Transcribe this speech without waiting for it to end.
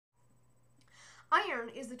Iron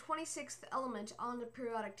is the 26th element on the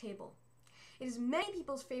periodic table. It is many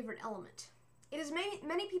people's favorite element. It is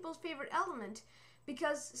many people's favorite element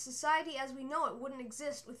because society as we know it wouldn't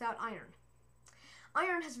exist without iron.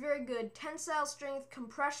 Iron has very good tensile strength,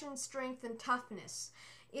 compression strength, and toughness.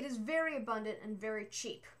 It is very abundant and very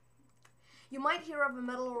cheap. You might hear of a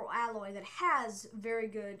metal or alloy that has very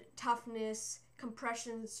good toughness,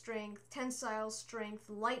 compression strength, tensile strength,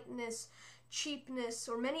 lightness, cheapness,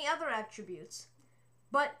 or many other attributes.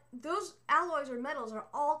 But those alloys or metals are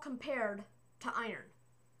all compared to iron.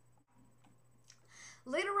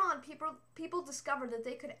 Later on, people discovered that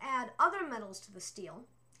they could add other metals to the steel,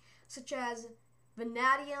 such as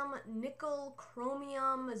vanadium, nickel,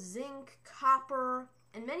 chromium, zinc, copper,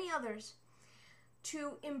 and many others,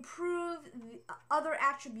 to improve the other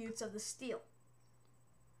attributes of the steel.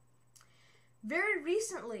 Very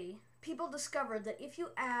recently, people discovered that if you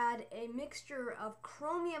add a mixture of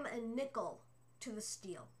chromium and nickel to the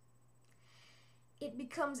steel, it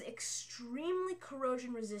becomes extremely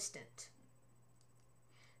corrosion resistant.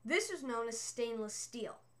 This is known as stainless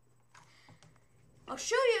steel. I'll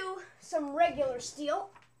show you some regular steel.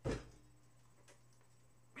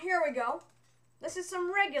 Here we go. This is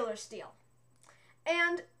some regular steel.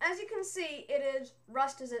 And as you can see, it is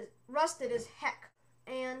rusted as heck.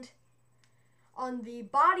 And on the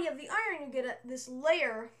body of the iron, you get this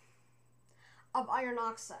layer of iron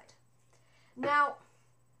oxide. Now,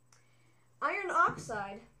 iron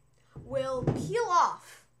oxide will peel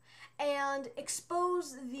off and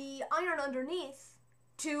expose the iron underneath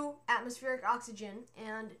to atmospheric oxygen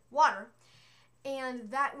and water,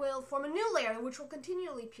 and that will form a new layer which will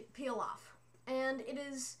continually peel off. And it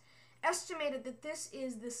is estimated that this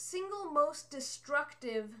is the single most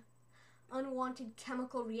destructive unwanted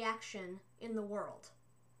chemical reaction in the world.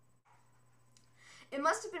 It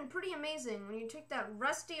must have been pretty amazing when you took that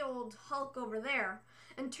rusty old hulk over there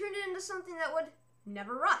and turned it into something that would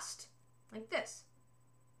never rust, like this.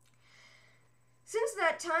 Since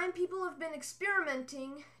that time, people have been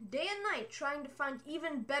experimenting day and night trying to find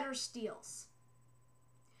even better steels.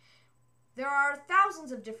 There are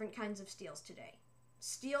thousands of different kinds of steels today.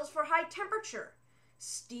 Steels for high temperature,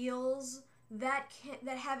 steels that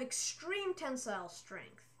have extreme tensile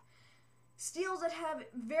strength, steels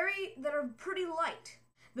that are pretty light.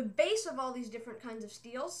 The base of all these different kinds of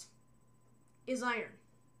steels is iron.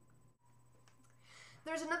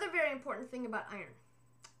 There's another very important thing about iron.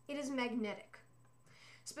 It is magnetic.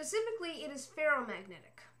 Specifically, it is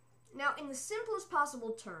ferromagnetic. Now, in the simplest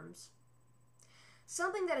possible terms,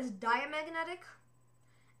 something that is diamagnetic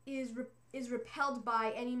is repelled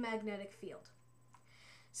by any magnetic field.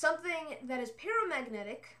 Something that is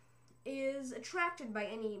paramagnetic is attracted by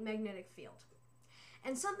any magnetic field.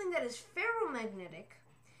 And something that is ferromagnetic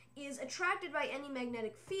is attracted by any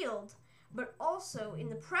magnetic field, but also in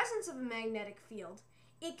the presence of a magnetic field,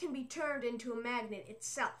 it can be turned into a magnet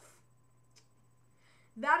itself.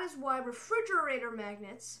 That is why refrigerator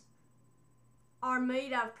magnets are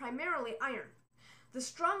made out of primarily iron. The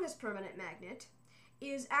strongest permanent magnet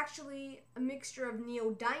is actually a mixture of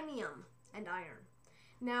neodymium and iron.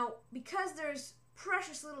 Now, because there's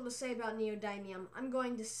precious little to say about neodymium, I'm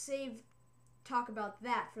going to talk about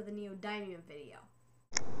that for the neodymium video.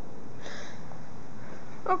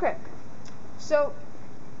 Okay, so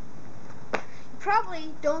you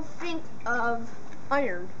probably don't think of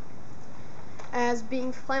iron as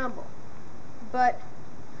being flammable, but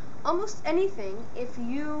almost anything, if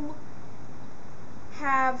you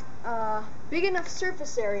have a big enough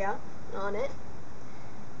surface area on it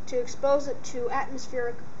to expose it to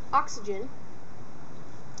atmospheric oxygen,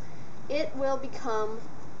 it will become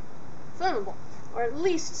flammable, or at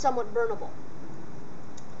least somewhat burnable.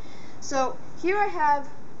 So here I have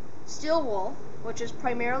steel wool, which is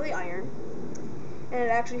primarily iron, and it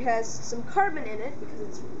actually has some carbon in it because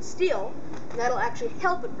it's steel, and that'll actually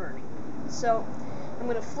help it burning. So I'm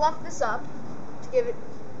going to fluff this up to give it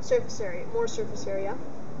more surface area.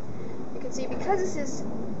 You can see because this is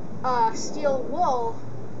steel wool,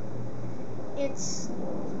 it's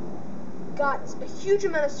got a huge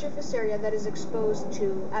amount of surface area that is exposed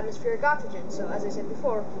to atmospheric oxygen. So as I said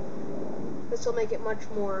before, this will make it much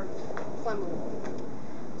more flammable.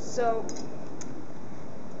 So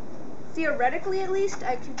theoretically, at least,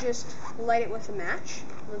 I could just light it with a match.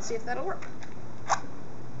 Let's see if that'll work.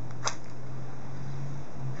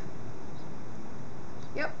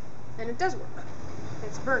 Yep, and it does work.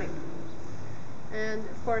 It's burning. And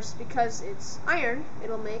of course, because it's iron,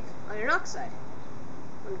 it'll make iron oxide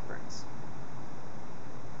when it burns.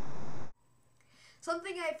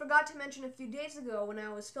 Something I forgot to mention a few days ago when I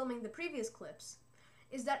was filming the previous clips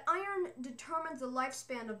is that iron determines the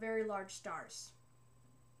lifespan of very large stars.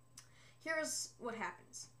 here's what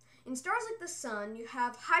happens. In stars like the sun, you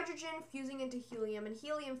have hydrogen fusing into helium and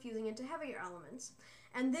helium fusing into heavier elements,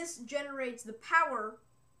 and this generates the power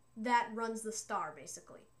that runs the star,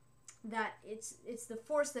 basically. That it's the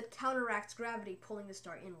force that counteracts gravity, pulling the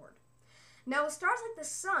star inward. Now, with stars like the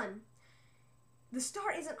sun, the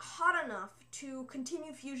star isn't hot enough to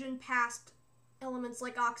continue fusion past elements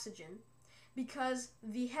like oxygen, because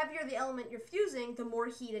the heavier the element you're fusing, the more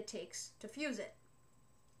heat it takes to fuse it.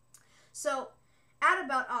 So, at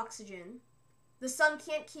about oxygen, the sun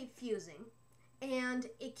can't keep fusing, and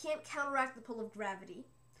it can't counteract the pull of gravity,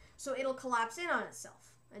 so it'll collapse in on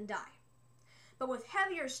itself and die. But with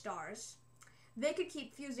heavier stars, they could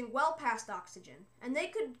keep fusing well past oxygen, and they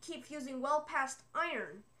could keep fusing well past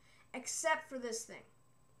iron, except for this thing.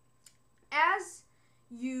 As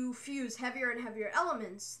you fuse heavier and heavier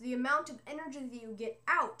elements, the amount of energy that you get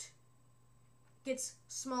out gets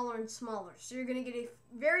smaller and smaller. So you're going to get a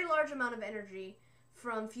very large amount of energy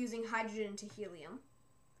from fusing hydrogen into helium,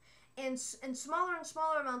 and smaller and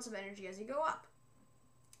smaller amounts of energy as you go up.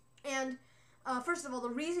 And first of all, the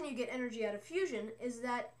reason you get energy out of fusion is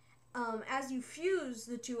that as you fuse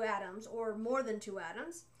the two atoms, or more than two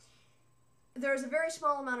atoms, there's a very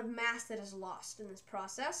small amount of mass that is lost in this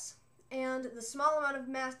process, and the small amount of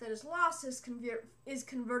mass that is lost is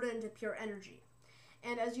converted into pure energy.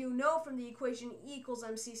 And as you know from the equation E equals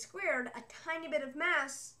mc squared, a tiny bit of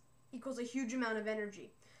mass equals a huge amount of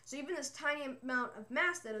energy. So even this tiny amount of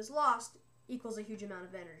mass that is lost equals a huge amount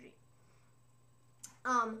of energy.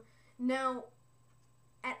 Now,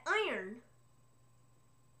 at iron,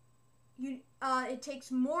 it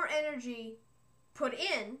takes more energy put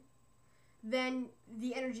in than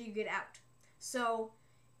the energy you get out. So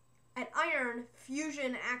at iron,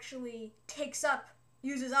 fusion actually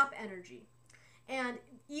uses up energy. And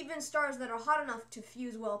even stars that are hot enough to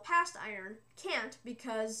fuse well past iron can't,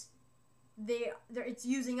 because it's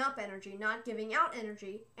using up energy, not giving out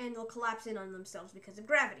energy, and they'll collapse in on themselves because of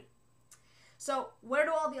gravity. So where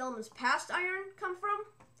do all the elements past iron come from?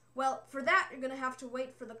 Well, for that, you're going to have to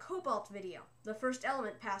wait for the cobalt video, the first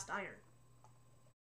element past iron.